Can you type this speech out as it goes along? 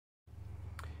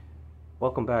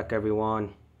Welcome back,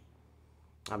 everyone.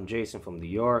 I'm Jason from New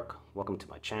York. Welcome to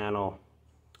my channel.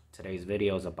 Today's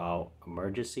video is about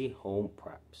emergency home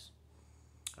preps.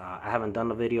 I haven't done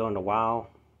a video in a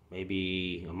while,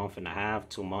 maybe a month and a half,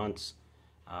 2 months.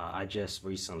 I just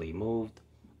recently moved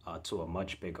to a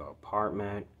much bigger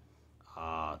apartment,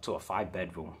 to a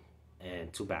 5-bedroom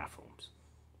and 2 bathrooms,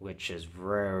 which is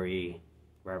very,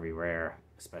 very rare,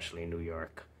 especially in New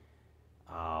York.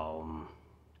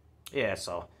 Yeah,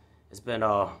 so it's been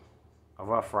a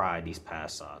rough ride these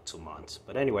past 2 months.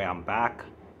 But anyway, I'm back.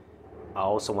 I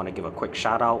also want to give a quick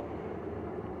shout out.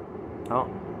 Oh,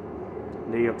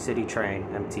 New York City train,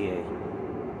 MTA.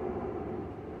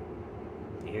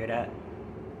 You hear that?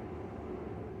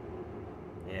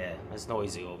 Yeah, it's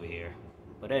noisy over here.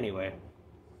 But anyway,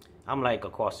 I'm like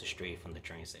across the street from the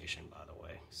train station, by the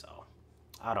way. So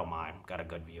I don't mind. Got a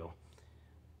good view.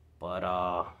 But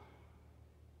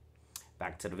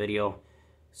back to the video.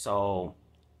 So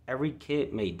every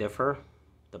kit may differ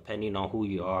depending on who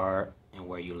you are and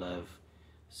where you live.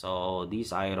 So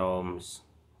these items,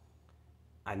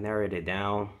 I narrowed it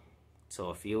down to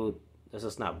a few. This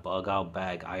is not bug out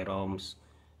bag items.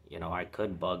 You know, I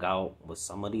could bug out with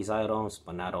some of these items,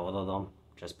 but not all of them,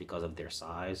 just because of their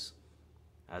size.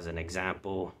 As an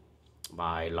example,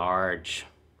 my large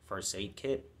first aid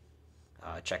kit,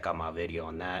 check out my video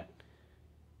on that.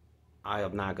 I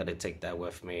am not going to take that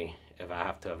with me if I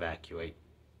have to evacuate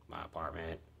my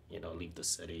apartment, you know, leave the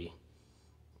city.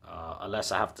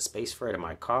 Unless I have the space for it in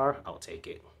my car, I'll take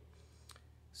it.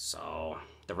 So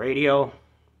the radio,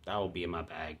 that will be in my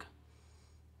bag,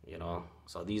 you know.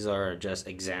 So these are just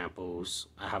examples.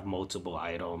 I have multiple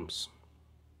items.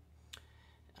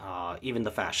 Even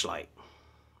the flashlight.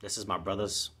 This is my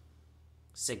brother's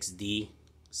 6D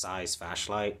size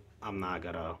flashlight. I'm not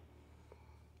gonna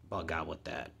bug out with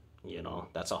that. You know,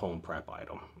 that's a home prep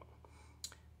item.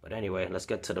 But anyway, let's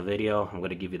get to the video. I'm going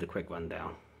to give you the quick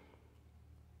rundown.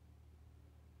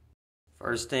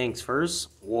 First things first,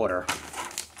 water.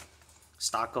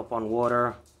 Stock up on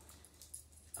water.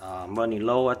 I'm running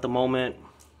low at the moment.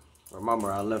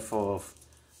 Remember, I live for,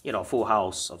 you know, full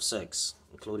house of 6,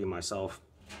 including myself.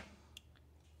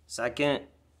 Second,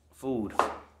 food.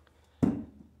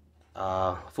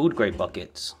 Food grade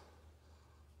buckets.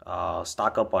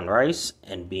 Stock up on rice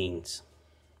and beans.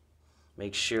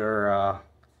 Make sure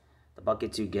the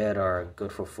buckets you get are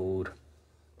good for food.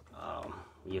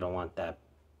 You don't want that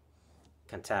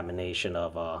contamination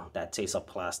of that taste of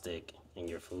plastic in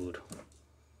your food.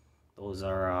 Those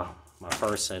are my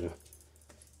first and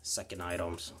second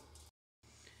items.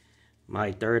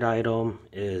 My third item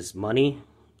is money.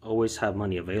 Always have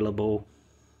money available.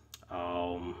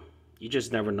 You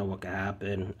just never know what can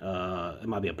happen. It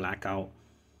might be a blackout,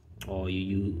 or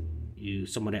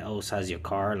someone else has your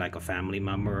card, like a family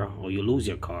member, or you lose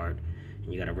your card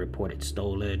and you gotta report it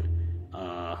stolen.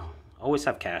 Always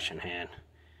have cash in hand.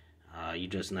 You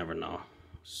just never know.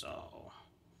 So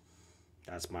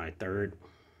that's my third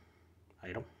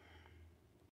item.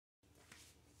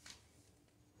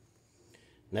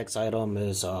 Next item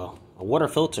is a water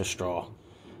filter straw.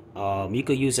 You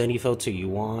could use any filter you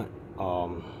want.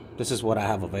 This is what I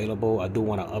have available. I do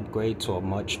want to upgrade to a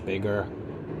much bigger.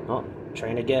 Oh,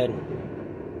 train again.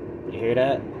 You hear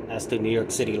that? That's the New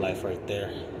York City life right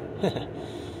there.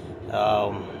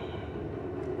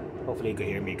 Hopefully you can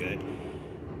hear me good.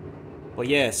 But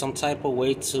yeah, some type of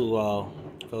way to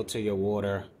filter your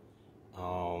water.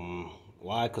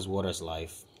 Why? Because water is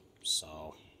life.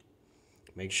 So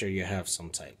make sure you have some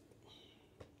type.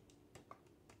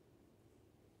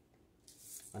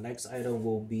 My next item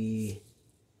will be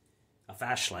a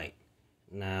flashlight.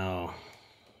 Now,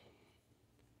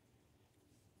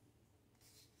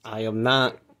 I am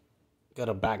not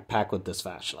gonna backpack with this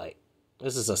flashlight.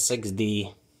 This is a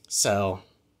 6D cell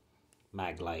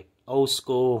mag light, old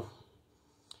school.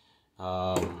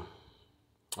 I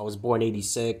was born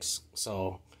 86,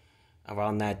 so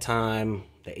around that time,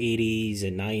 the 80s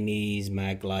and 90s,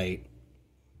 mag light,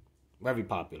 very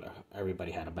popular.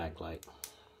 Everybody had a backlight.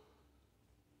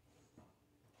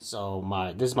 So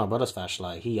this is my brother's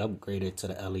flashlight. He upgraded to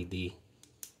the LED.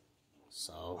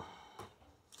 So,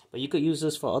 but you could use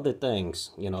this for other things,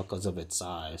 you know, because of its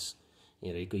size.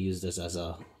 You know, you could use this as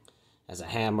a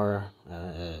hammer,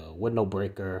 a window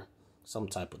breaker, some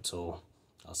type of tool,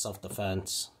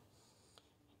 self-defense.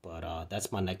 But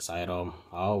that's my next item.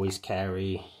 I always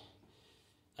carry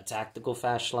a tactical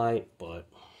flashlight, but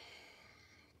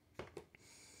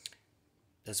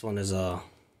this one is a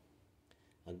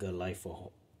good light for,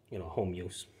 you know, home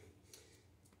use.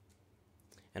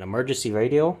 An emergency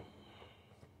radio.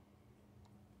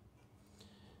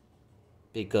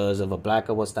 because if a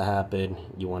blackout was to happen,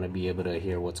 you want to be able to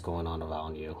hear what's going on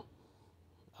around you.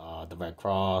 The Red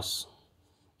Cross,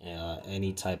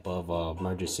 any type of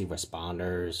emergency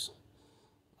responders,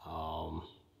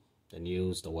 the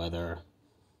news, the weather.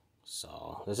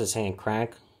 So this is hand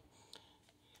crank.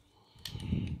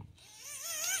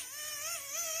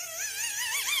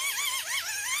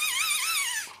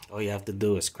 All you have to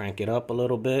do is crank it up a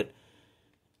little bit.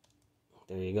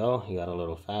 There you go. You got a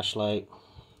little flashlight.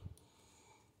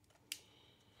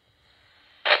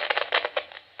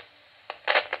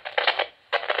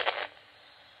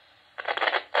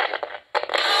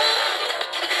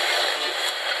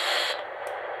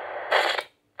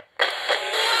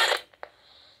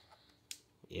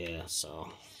 Yeah, so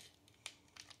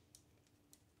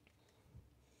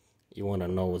you want to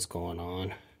know what's going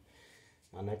on.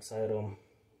 My next item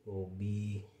will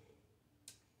be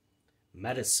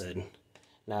medicine.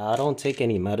 Now, I don't take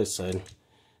any medicine.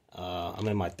 I'm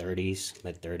in my 30s,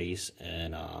 mid 30s,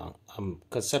 and I'm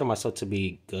consider myself to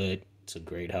be good to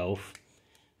great health.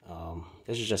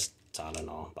 This is just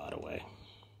Tylenol, by the way.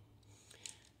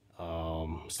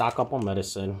 Stock up on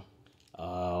medicine.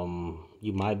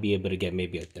 You might be able to get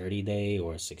maybe a 30-day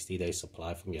or a 60-day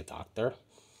supply from your doctor.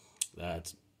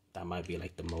 That might be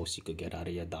like the most you could get out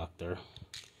of your doctor,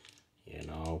 you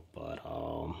know. But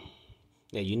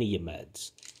yeah, you need your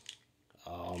meds.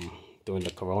 During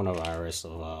the coronavirus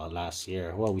of last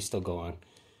year, well, we still going.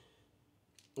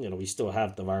 You know, we still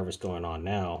have the virus going on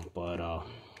now, but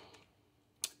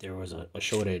there was a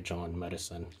shortage on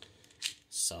medicine.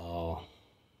 So,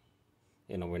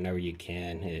 you know, whenever you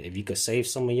can, if you could save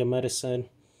some of your medicine,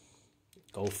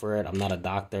 go for it. I'm not a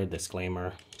doctor,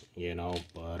 disclaimer, you know,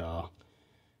 but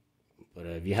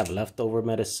if you have leftover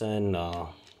medicine,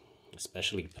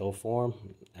 especially pill form,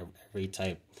 every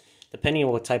type, depending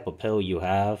on what type of pill you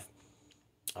have,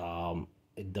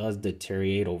 it does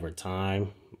deteriorate over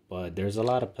time. But there's a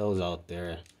lot of pills out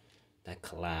there that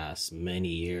can last many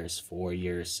years, 4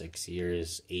 years, 6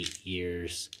 years, 8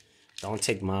 years. Don't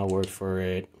take my word for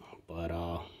it, but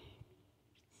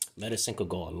medicine could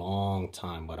go a long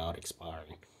time without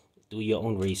expiring. Do your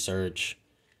own research.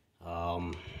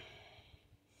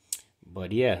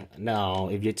 But yeah, now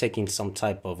if you're taking some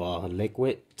type of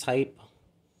liquid type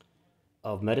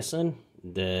of medicine,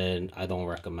 then I don't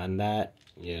recommend that.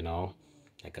 You know,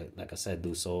 like I said,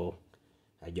 do so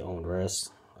at your own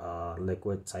risk.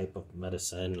 Liquid type of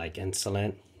medicine like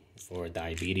insulin for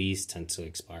diabetes tend to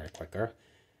expire quicker.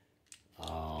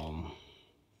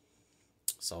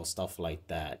 So stuff like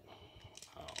that.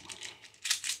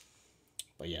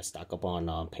 But yeah, stock up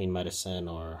on pain medicine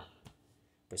or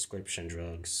prescription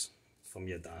drugs from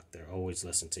your doctor. Always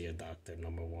listen to your doctor,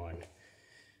 number one.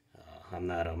 I'm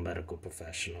not a medical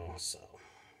professional, so.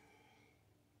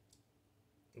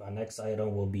 My next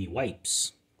item will be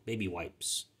wipes, baby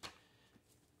wipes.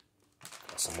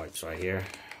 Got some wipes right here.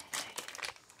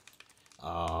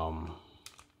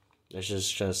 This is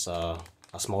just a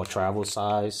small travel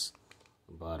size,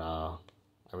 but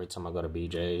every time I go to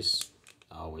BJ's,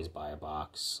 I always buy a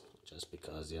box just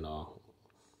because, you know,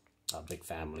 a big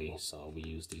family, so we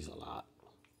use these a lot.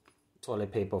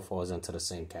 Toilet paper falls into the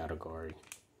same category.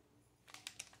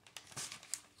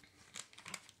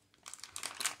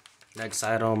 Next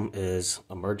item is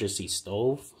emergency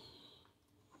stove.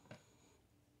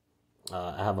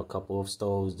 I have a couple of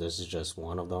stoves. This is just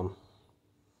one of them.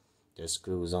 This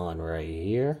screws on right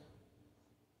here.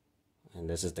 And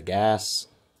this is the gas.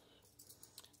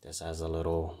 This has a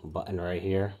little button right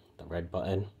here, the red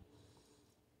button.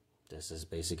 This is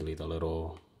basically the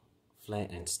little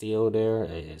flint and steel there.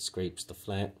 It scrapes the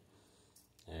flint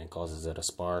and causes it to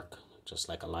spark, just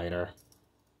like a lighter.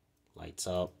 Lights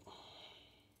up.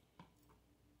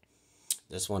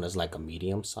 This one is like a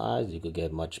medium size. You could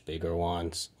get much bigger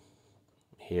ones.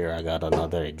 Here I got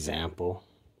another example.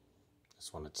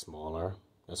 This one is smaller.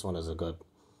 This one is a good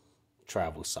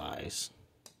travel size.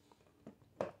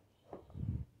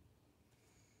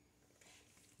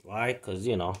 Why? Because,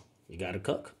 you know, you gotta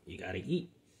cook, you gotta eat.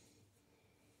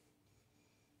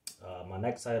 My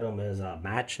next item is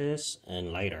matches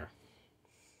and lighter.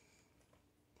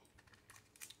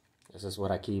 This is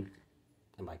what I keep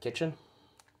in my kitchen.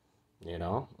 You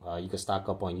know, you can stock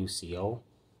up on UCO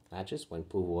matches,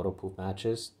 windproof, waterproof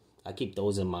matches. I keep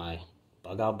those in my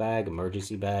bug out bag,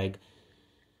 emergency bag.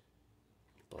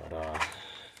 But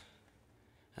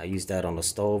I used that on the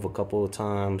stove a couple of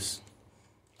times.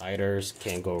 Lighters,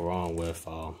 can't go wrong with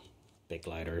big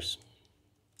lighters.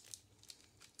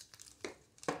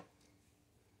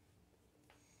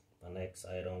 The next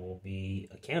item will be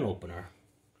a can opener.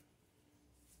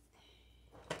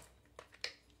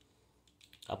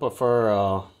 I prefer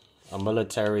a a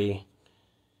military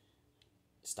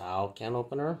style can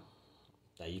opener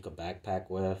that you could backpack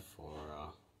with,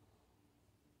 or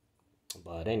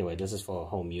but anyway, this is for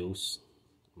home use.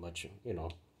 Much, you know,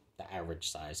 the average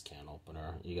size can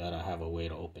opener. You gotta have a way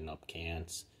to open up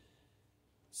cans.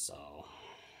 So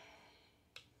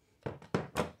my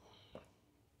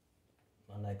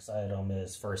next item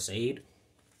is first aid.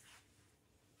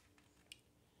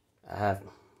 I have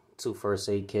 2 first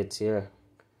aid kits here.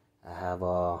 I have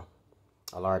a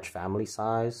large family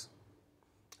size,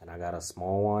 and I got a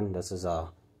small one. This is a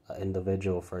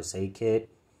individual first aid kit.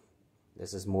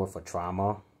 This is more for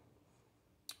trauma.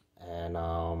 And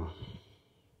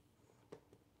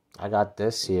I got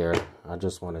this here. I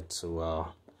just wanted to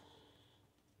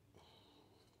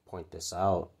point this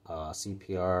out.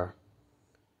 CPR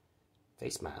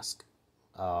face mask.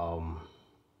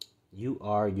 You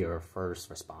are your first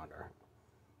responder.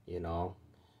 You know,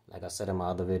 like I said in my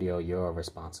other video, you're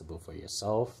responsible for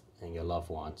yourself and your loved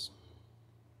ones.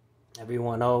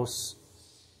 Everyone else,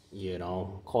 you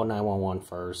know, call 911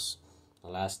 first. The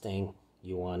last thing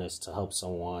you want is to help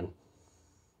someone,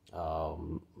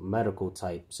 medical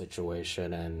type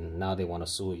situation, and now they want to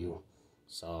sue you.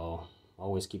 So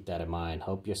always keep that in mind.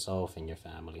 Help yourself and your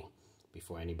family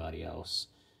before anybody else.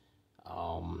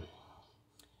 A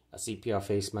CPR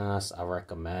face mask I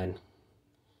recommend,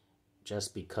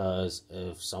 just because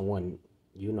if someone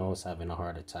you know is having a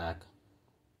heart attack,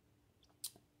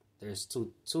 there's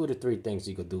two to three things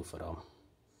you could do for them.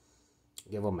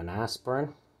 Give them an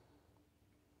aspirin,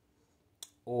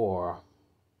 or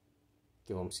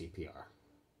give them CPR.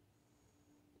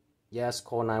 Yes,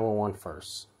 call 911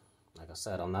 first. Like I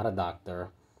said, I'm not a doctor.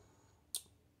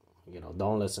 You know,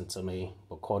 don't listen to me,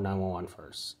 but call 911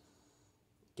 first.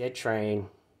 Get trained,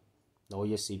 know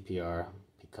your CPR,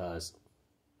 because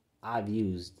I've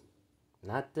used,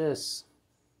 not this,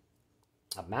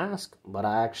 a mask, but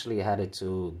I actually had it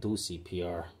to do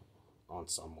CPR on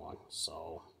someone.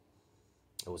 So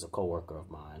it was a coworker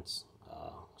of mine's.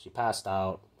 She passed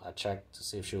out. I checked to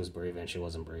see if she was breathing. She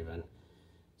wasn't breathing.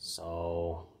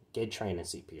 So get trained in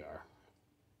CPR.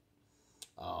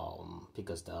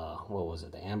 Because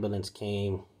the ambulance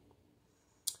came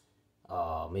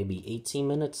maybe 18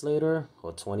 minutes later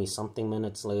or 20 something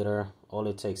minutes later. All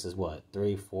it takes is what,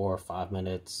 3, 4, 5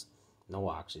 minutes, no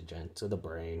oxygen to the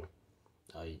brain.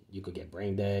 You could get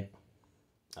brain dead,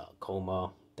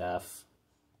 coma, death,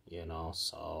 you know.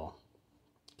 So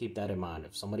keep that in mind.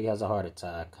 If somebody has a heart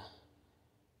attack,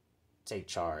 take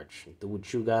charge. Do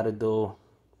what you gotta do.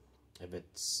 If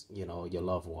it's, you know, your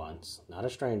loved ones, not a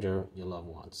stranger, your loved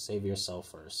ones. Save yourself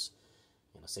first.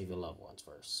 You know, save your loved ones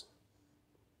first.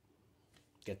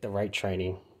 Get the right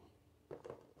training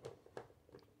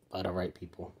by the right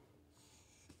people.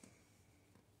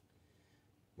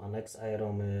 My next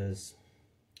item is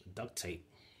duct tape.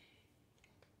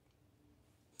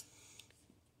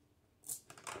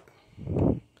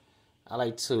 I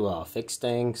like to fix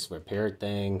things, repair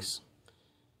things.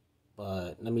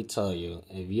 But let me tell you,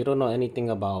 if you don't know anything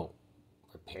about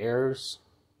repairs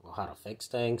or how to fix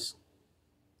things,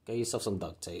 get yourself some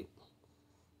duct tape.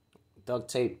 Duct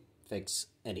tape fix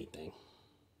anything.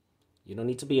 You don't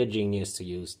need to be a genius to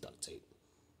use duct tape.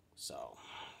 So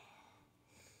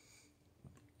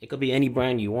it could be any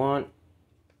brand you want.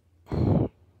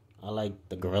 I like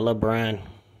the Gorilla brand.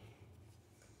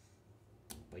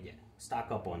 But yeah,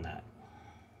 stock up on that.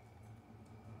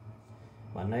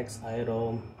 My next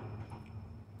item,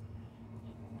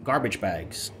 garbage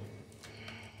bags.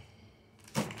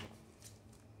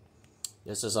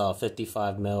 This is a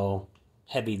 55 mil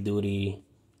heavy duty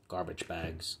garbage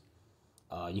bags.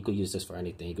 You could use this for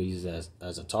anything. You could use it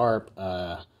as a tarp,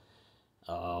 for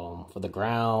the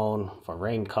ground, for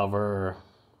rain cover.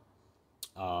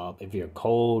 If you're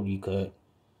cold, you could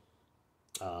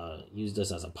use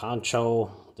this as a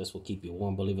poncho. This will keep you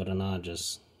warm, believe it or not.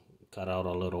 Just cut out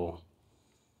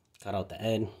the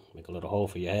end, make a little hole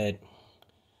for your head.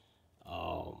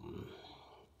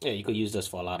 Yeah, you could use this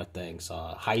for a lot of things.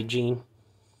 Hygiene,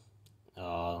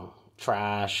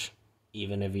 trash,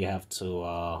 even if you have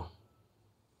to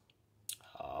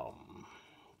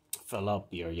fill up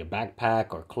your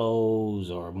backpack or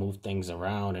clothes or move things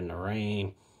around in the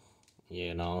rain,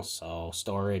 you know, so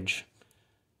storage.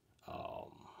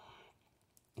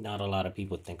 Not a lot of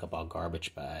people think about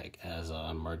garbage bag as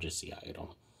an emergency item.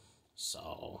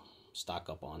 So stock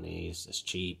up on these. It's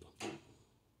cheap.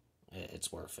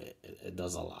 It's worth it. It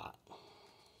does a lot.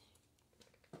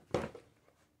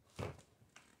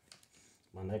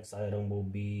 My next item will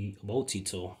be a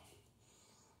multi-tool.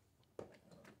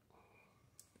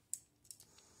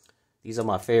 These are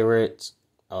my favorites.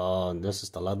 This is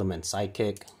the Leatherman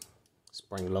Sidekick.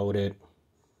 spring loaded.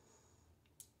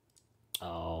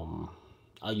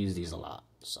 I use these a lot.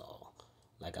 So,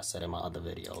 like I said in my other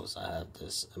videos, I have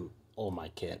this in all my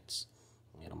kits.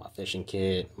 You know, my fishing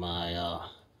kit, my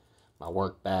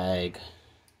work bag.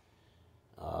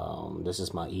 This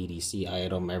is my EDC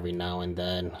item every now and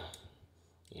then.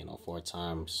 You know, 4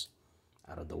 times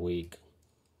out of the week.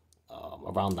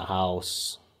 Around the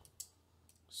house.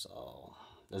 So,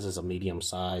 this is a medium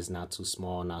size, not too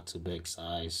small, not too big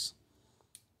size.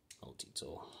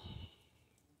 Multi-tool.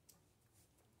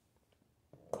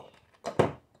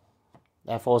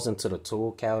 That falls into the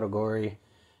tool category.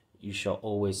 You should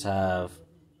always have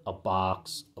a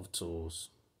box of tools.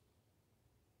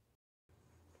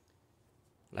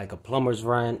 Like a plumber's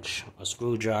wrench, a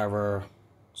screwdriver,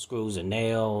 screws and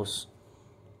nails.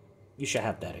 You should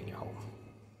have that in your home.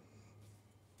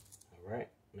 Alright,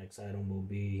 next item will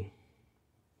be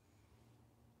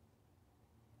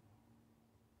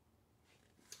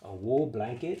a wool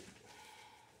blanket.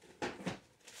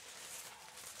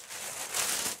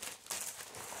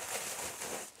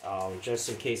 Just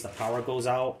in case the power goes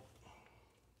out.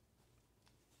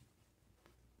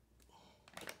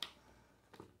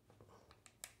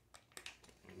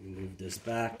 Move this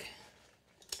back.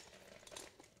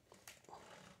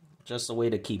 Just a way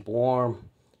to keep warm.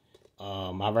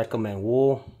 I recommend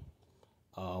wool.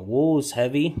 Wool is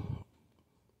heavy,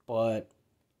 but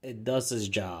it does its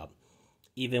job.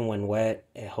 Even when wet,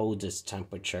 it holds its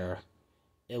temperature.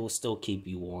 It will still keep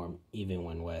you warm, even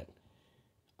when wet.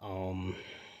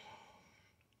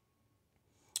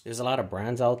 There's a lot of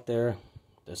brands out there.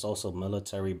 There's also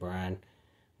military brand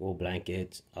wool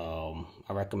blankets. I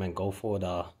recommend go for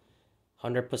the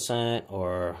 100%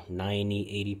 or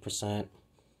 90-80%.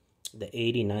 The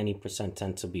 80-90%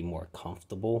 tend to be more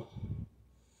comfortable.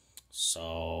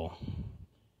 So,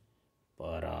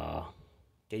 but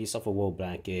get yourself a wool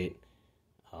blanket.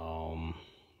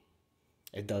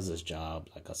 It does its job,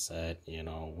 like I said. You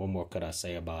know, what more could I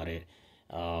say about it?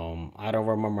 I don't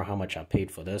remember how much I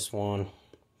paid for this one.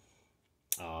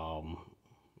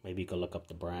 Maybe you could look up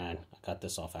the brand. I got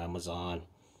this off Amazon.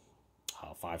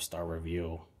 5-star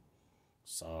review.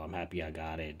 So I'm happy I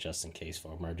got it just in case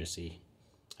for emergency.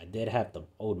 I did have the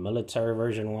old military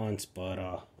version once,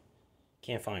 but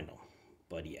can't find them.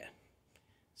 But yeah.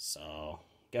 So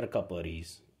get a couple of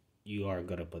these. You are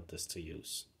gonna put this to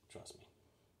use. Trust me.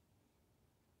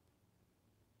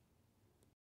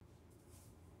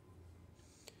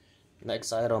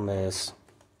 Next item is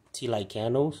tea light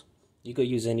candles. You could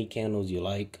use any candles you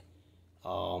like.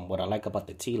 What I like about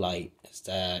the tea light is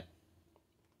that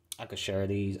I could share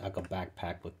these. I could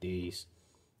backpack with these.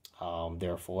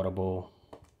 They're affordable.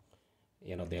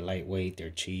 You know, they're lightweight.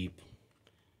 They're cheap.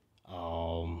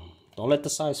 Don't let the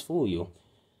size fool you.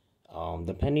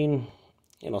 Depending,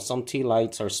 you know, some tea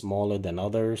lights are smaller than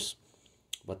others,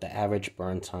 but the average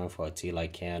burn time for a tea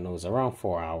light candle is around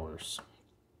 4 hours.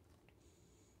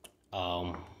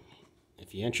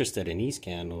 If you're interested in these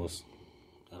candles,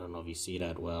 I don't know if you see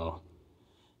that well.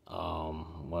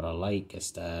 What I like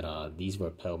is that these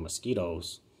repel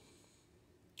mosquitoes.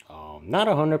 Not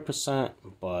 100%,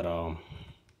 but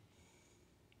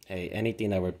hey, anything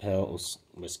that repels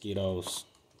mosquitoes,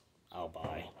 I'll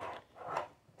buy.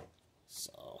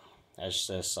 So that's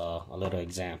just a little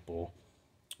example.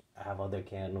 I have other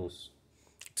candles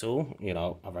too. You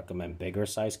know, I recommend bigger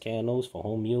size candles for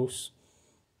home use,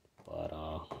 but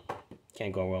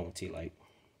can't go wrong with tea light.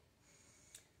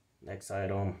 Next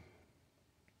item,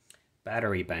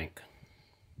 battery bank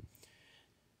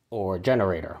or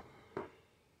generator.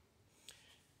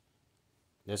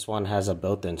 This one has a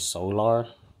built-in solar,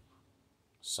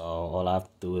 so all I have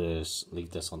to do is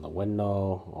leave this on the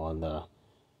window, on the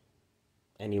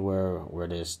anywhere where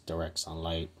there's direct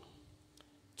sunlight.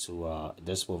 To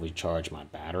this will recharge my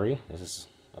battery. This is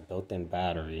a built-in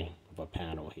battery of a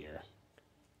panel here,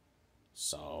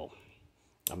 so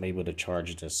I'm able to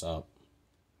charge this up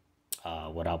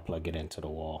without plugging it into the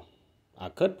wall. I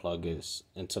could plug this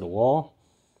into the wall,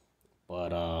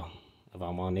 but if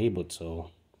I'm unable to,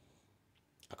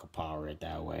 I could power it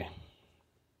that way.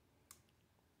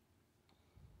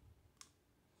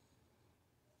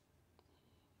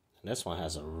 And this one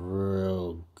has a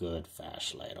real good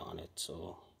flashlight on it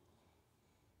too.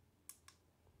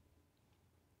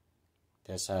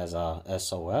 This has a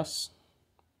SOS,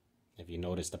 if you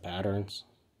notice the patterns.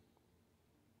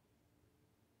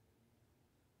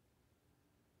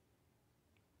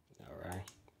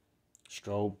 Alright.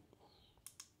 Strobe.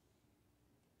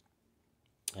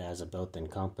 It has a built-in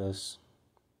compass.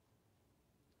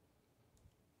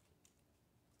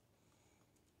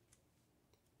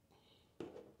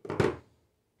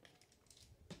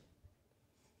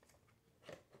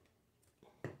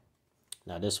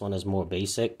 Now this one is more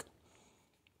basic.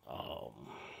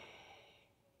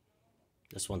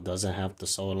 This one doesn't have the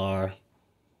solar.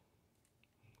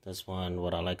 This one,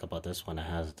 what I like about this one, it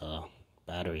has the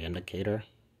battery indicator.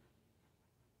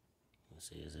 Let's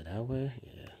see, is it that way?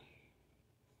 Yeah.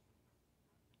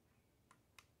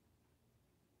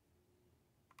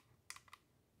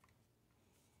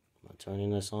 Am I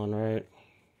turning this on right?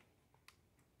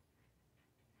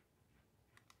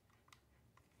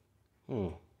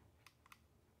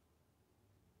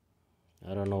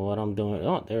 I don't know what I'm doing.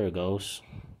 Oh, there it goes.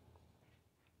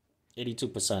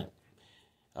 82%.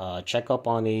 Check up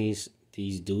on these.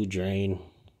 These do drain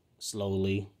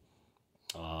slowly.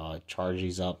 Charge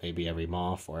these up maybe every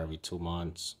month or every 2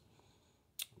 months.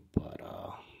 But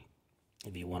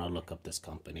if you want to look up this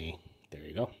company, there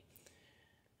you go.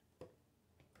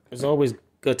 It's always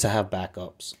good to have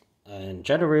backups. And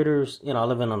generators, you know, I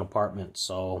live in an apartment,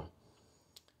 so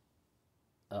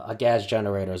a gas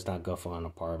generator is not good for an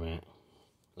apartment.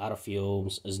 A lot of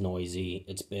fumes, it's noisy,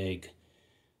 it's big.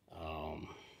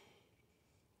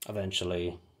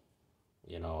 Eventually,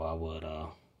 you know, I would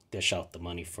dish out the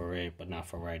money for it, but not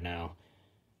for right now.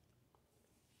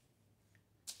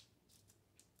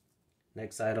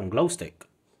 Next item, Glowstick.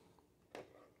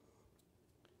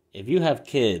 If you have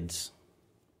kids,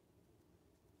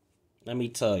 let me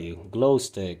tell you, glow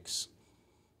sticks,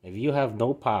 if you have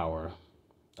no power,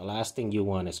 the last thing you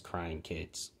want is crying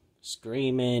kids.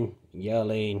 Screaming,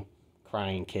 yelling,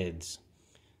 crying kids.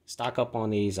 Stock up on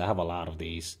these. I have a lot of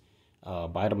these.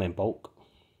 Buy them in bulk.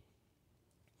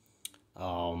 They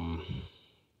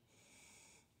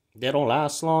don't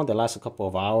last long. They last a couple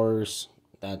of hours.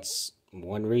 That's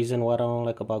one reason what I don't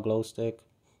like about Glowstick,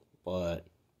 but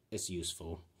it's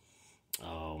useful.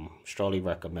 Strongly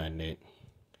recommend it.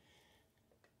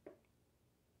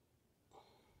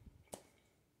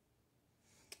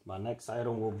 My next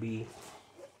item will be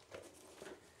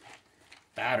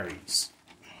batteries.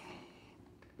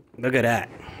 Look at that.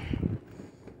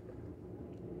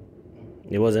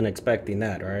 You wasn't expecting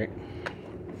that, right?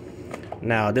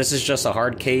 Now, this is just a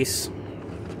hard case.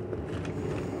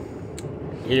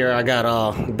 Here I got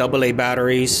AA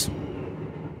batteries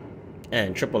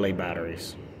and AAA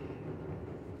batteries.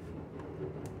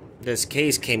 This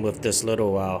case came with this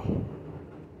little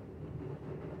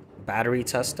battery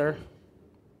tester.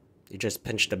 You just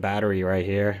pinch the battery right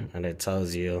here and it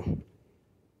tells you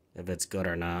if it's good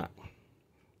or not.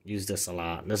 Use this a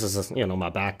lot. This is, you know, my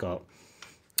backup.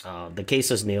 The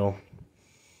case is new,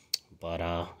 but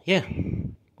yeah,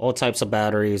 all types of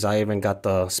batteries. I even got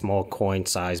the small coin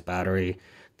size battery,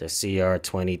 the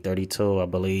CR2032, I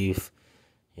believe.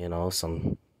 You know,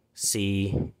 some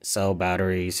C cell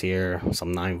batteries here,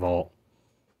 some 9-volt.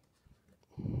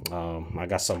 I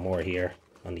got some more here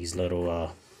on these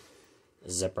little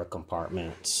zipper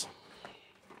compartments.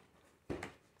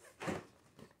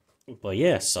 But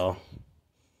yeah, so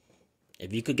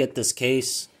if you could get this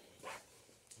case,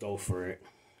 go for it.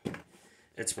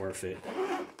 It's worth it.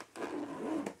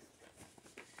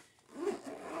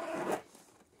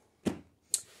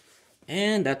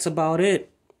 And that's about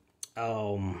it.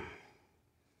 If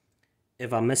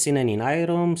I'm missing any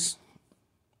items,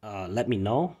 let me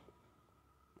know.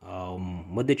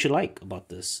 What did you like about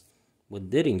this? What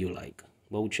didn't you like?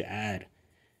 What would you add?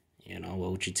 You know,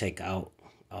 what would you take out?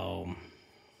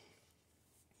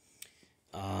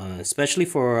 Especially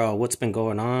for what's been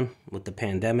going on with the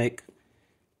pandemic.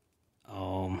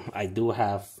 I do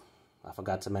have, I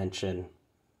forgot to mention,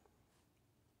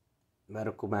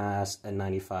 medical mask,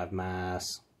 N95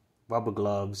 mask, rubber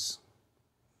gloves.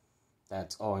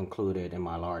 That's all included in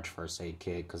my large first aid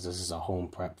kit because this is a home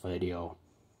prep video,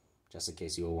 just in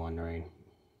case you were wondering.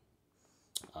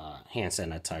 Hand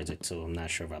sanitizer too. I'm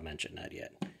not sure if I mentioned that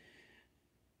yet.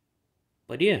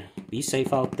 But yeah, be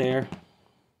safe out there.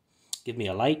 Give me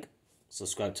a like.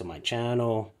 Subscribe to my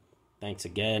channel. Thanks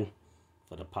again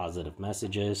for the positive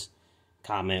messages,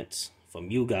 comments from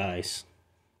you guys.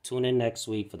 Tune in next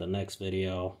week for the next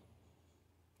video.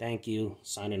 Thank you.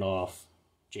 Signing off.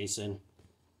 Jason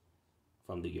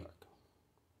from New York.